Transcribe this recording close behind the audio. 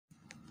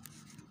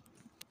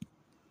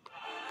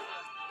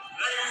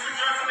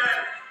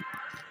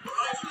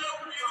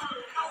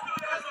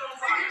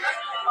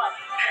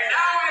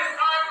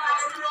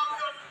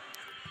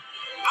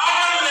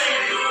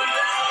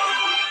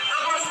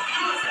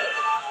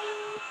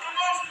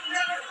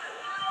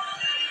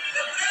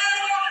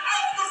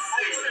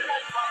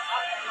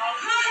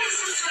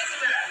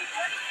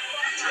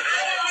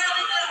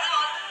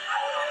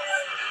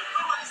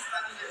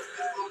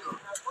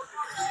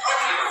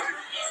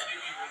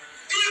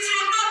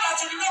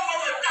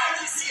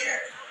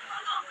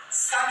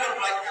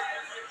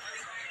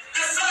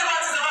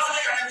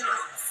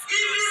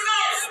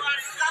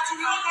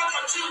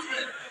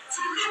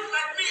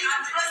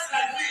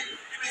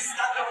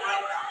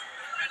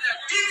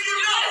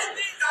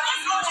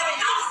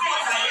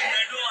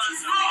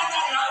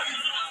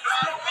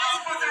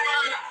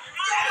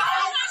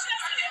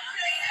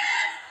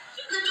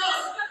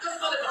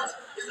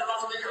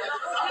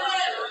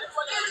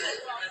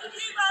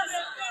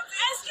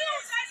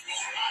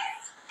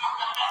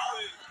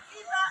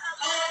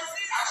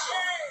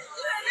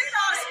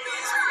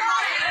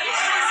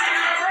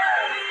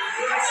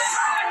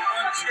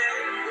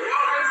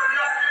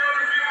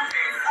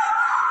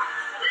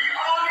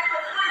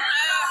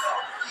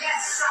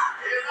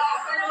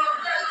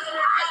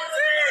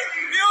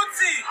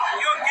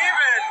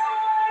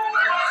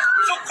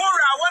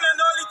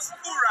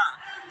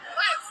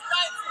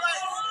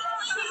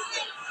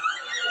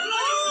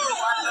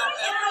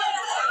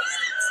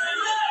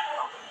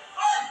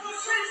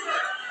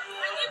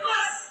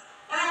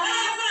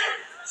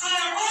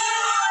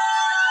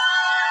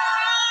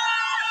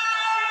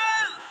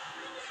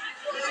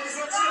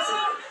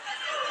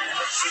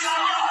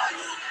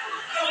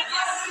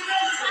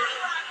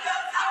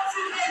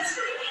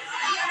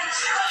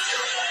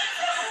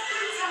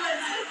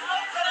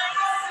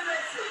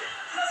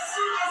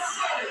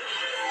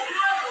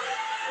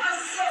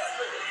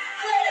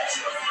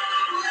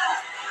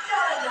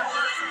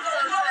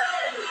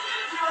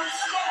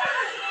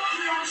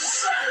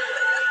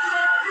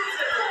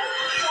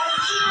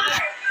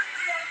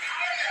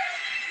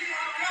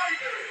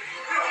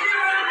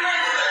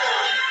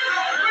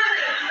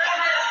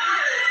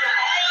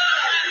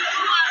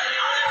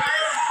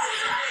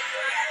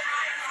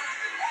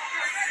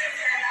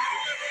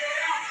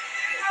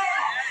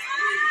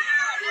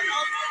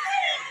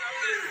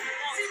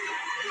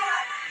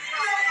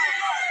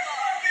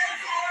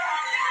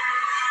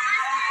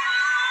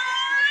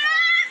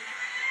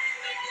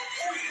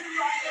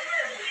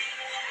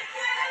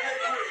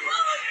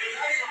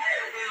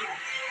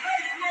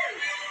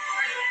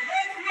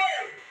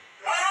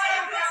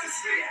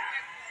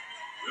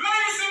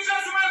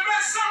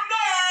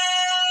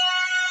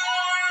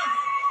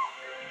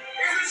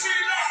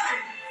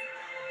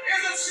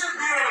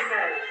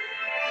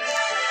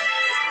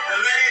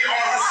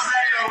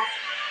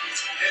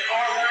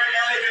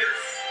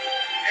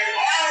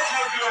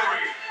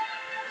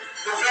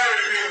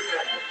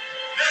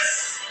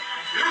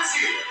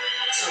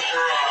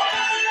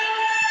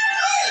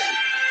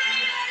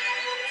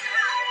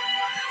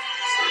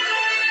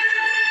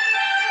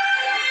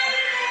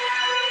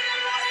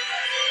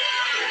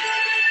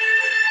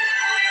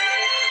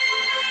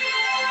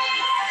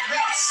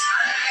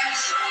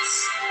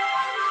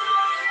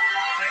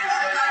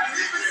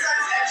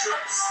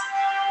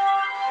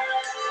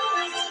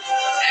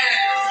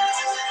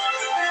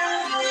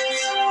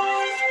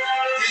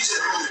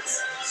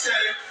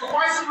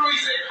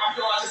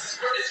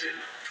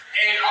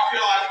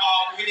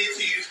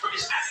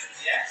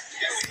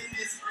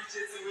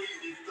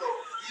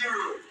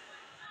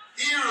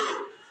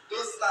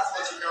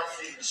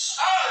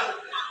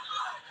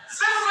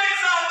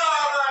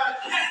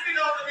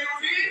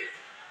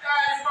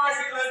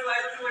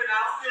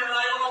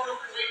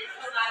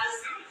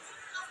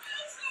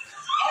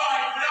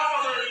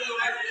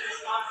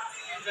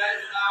Don't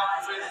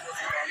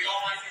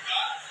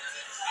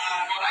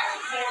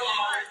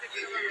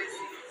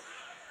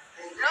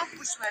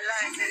push my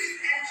line. Ladies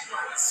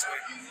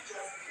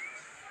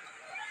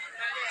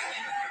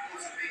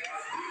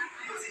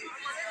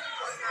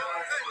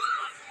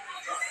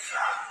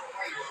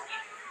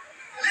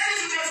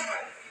and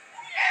gentlemen,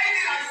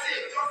 anything I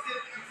say, just say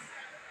please.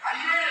 Are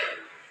you ready?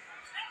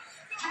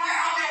 Do I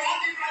have your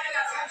undivided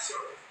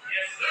attention?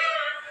 Yes, sir.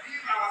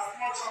 Leave our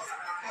small chops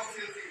and our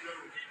cocktails in the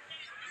room.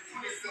 The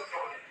food is still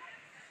coming.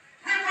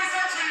 We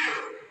present to you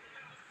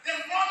the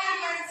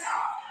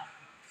monumental,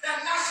 the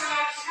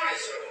national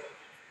treasure.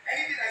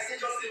 Anything I say,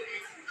 just say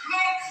please.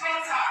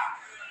 Globetrotter,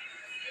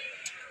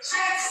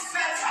 jet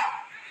setter,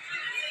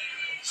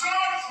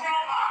 jaw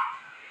dropper,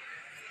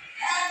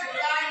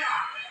 headliner,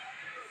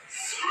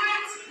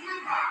 street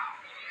sweeper,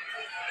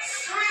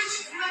 switch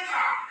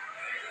breaker,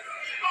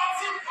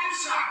 button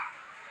pusher,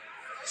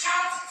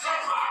 chant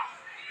topper,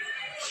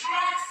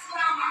 truck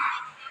slammer,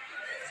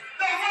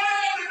 the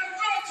one with the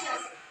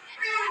gorgeous,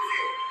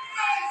 beauty,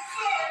 and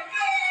so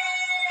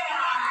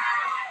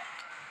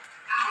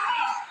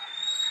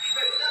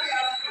Wait, let me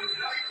ask you,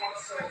 let me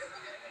consult.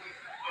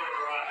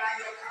 Like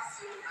your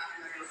castle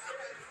and your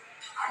subject.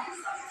 Are you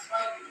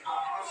satisfied with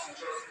our house you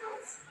just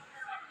built?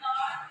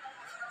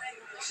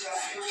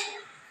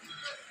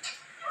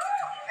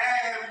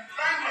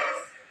 Bangers,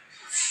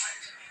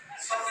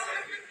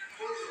 sunset,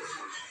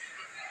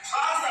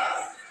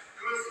 trousers,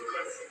 close to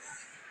curses.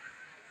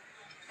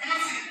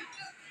 Beauty,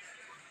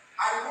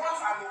 I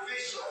want an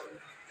ovation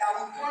that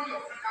will turn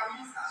your friend and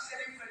you start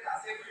sharing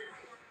friends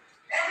everywhere.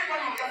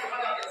 Everybody will get the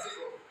money of their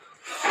table.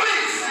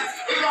 Please,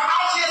 if you're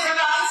out here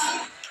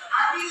tonight,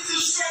 I need to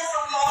show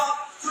some love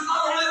to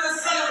not only the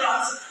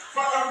celebrants,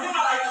 but the woman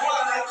I call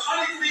an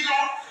iconic figure,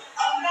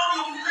 a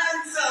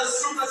monumental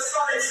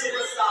supersonic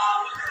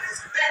superstar.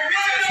 The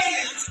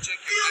name is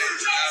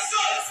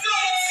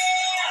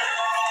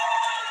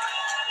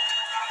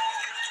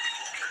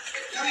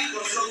Let me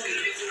consult the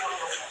video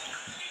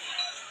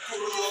of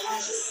your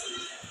Majesty.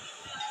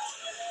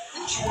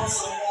 Would you want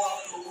some more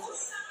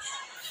applause?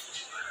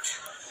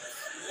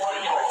 One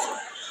more.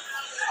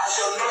 I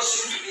shall not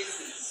shoot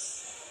business.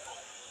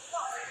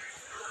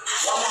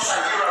 One more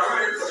time, you are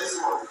ready for this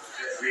one.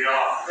 Yes, we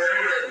are.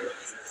 Very ready.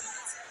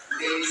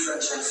 Ladies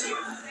and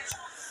gentlemen,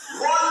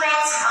 one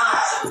more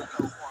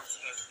time.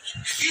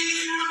 If you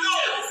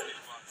know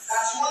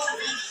that you want to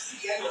reach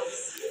the end of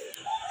this year,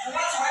 you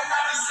want to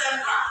enter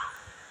December,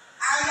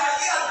 and you are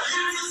here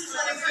beauty's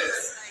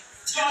 25th,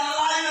 you're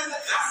lying in the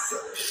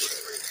castle. You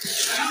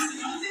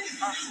think it's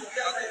easy to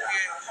get there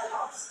and come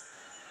out.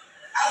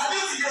 As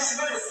beauty, yes, you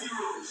know the sea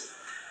road.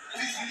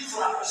 Please, we need to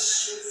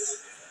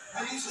appreciate,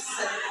 we need to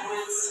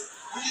celebrate,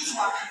 we need to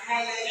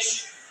acknowledge,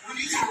 we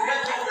need to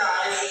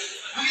recognize,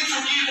 we need to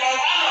give all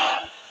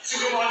honor to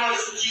the one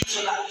is due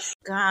tonight.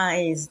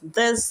 Guys,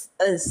 this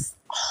is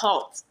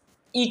hot.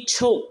 It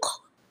choke.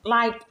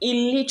 Like it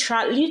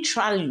literally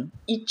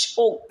it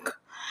choke.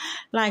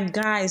 Like,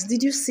 guys,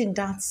 did you see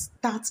that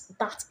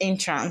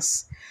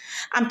entrance?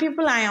 And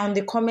people are on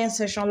the comment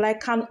section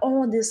like, can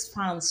all these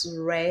fans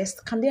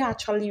rest? Can they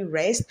actually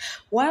rest?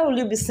 Why will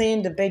you be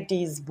saying the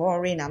birthday is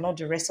boring and all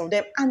the rest of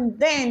them? And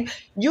then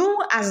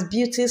you as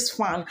Beauty's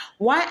fan,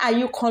 why are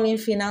you calling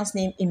Fina's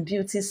name in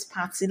Beauty's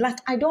party? Like,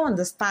 I don't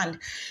understand.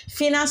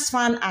 Fina's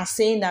fan are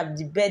saying that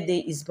the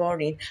birthday is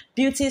boring.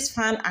 Beauty's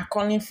fan are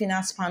calling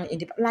Fina's fan in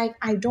the... Like,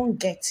 I don't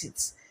get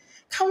it.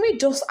 Can we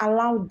just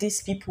allow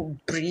these people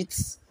breathe?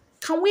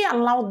 Can we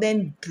allow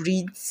them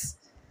breathe?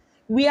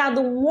 We are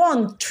the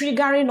one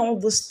triggering all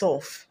this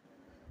stuff.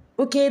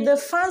 Okay, the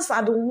fans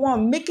are the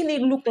one making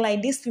it look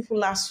like these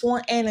people are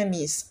sworn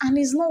enemies, and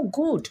it's not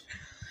good.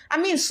 I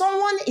mean,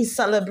 someone is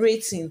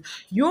celebrating.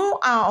 You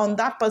are on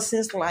that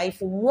person's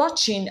life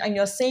watching, and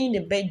you're saying the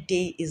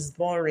birthday is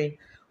boring.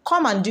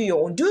 Come and do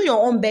your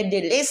own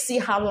birthday. Let's see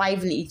how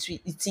lively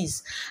it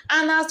is.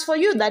 And as for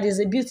you, that is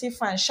a Beauty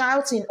fan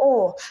shouting,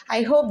 oh,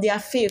 I hope their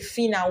fave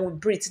Fina will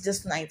breathe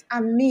this night. I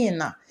mean,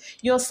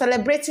 you're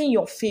celebrating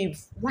your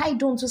fave. Why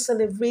don't you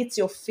celebrate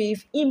your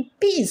fave in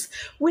peace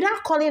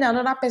without calling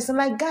another person?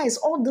 Like, guys,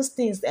 all those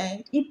things,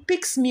 it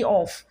picks me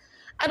off.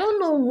 I don't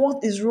know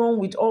what is wrong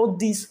with all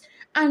this.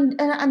 And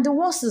the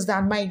worst is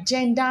that my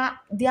gender,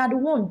 they are the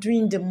one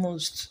doing the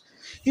most.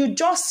 You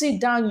just sit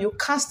down, you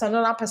cast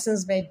another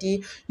person's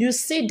birthday, you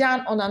sit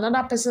down on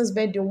another person's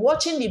birthday,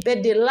 watching the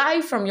birthday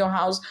live from your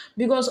house,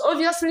 because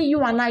obviously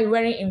you and I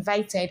weren't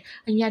invited,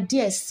 and you're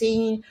there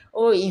saying,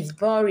 oh, it's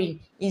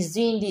boring, it's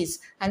doing this.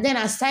 And then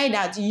aside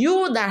that,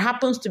 you that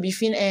happens to be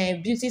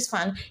Beauty's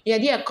fan, you're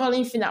there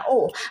calling Fina,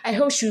 oh, I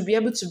hope she'll be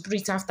able to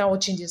breathe after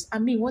watching this. I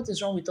mean, what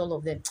is wrong with all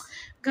of them?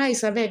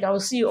 Guys, I beg, I will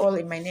see you all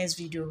in my next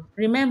video.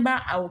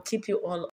 Remember, I will keep you all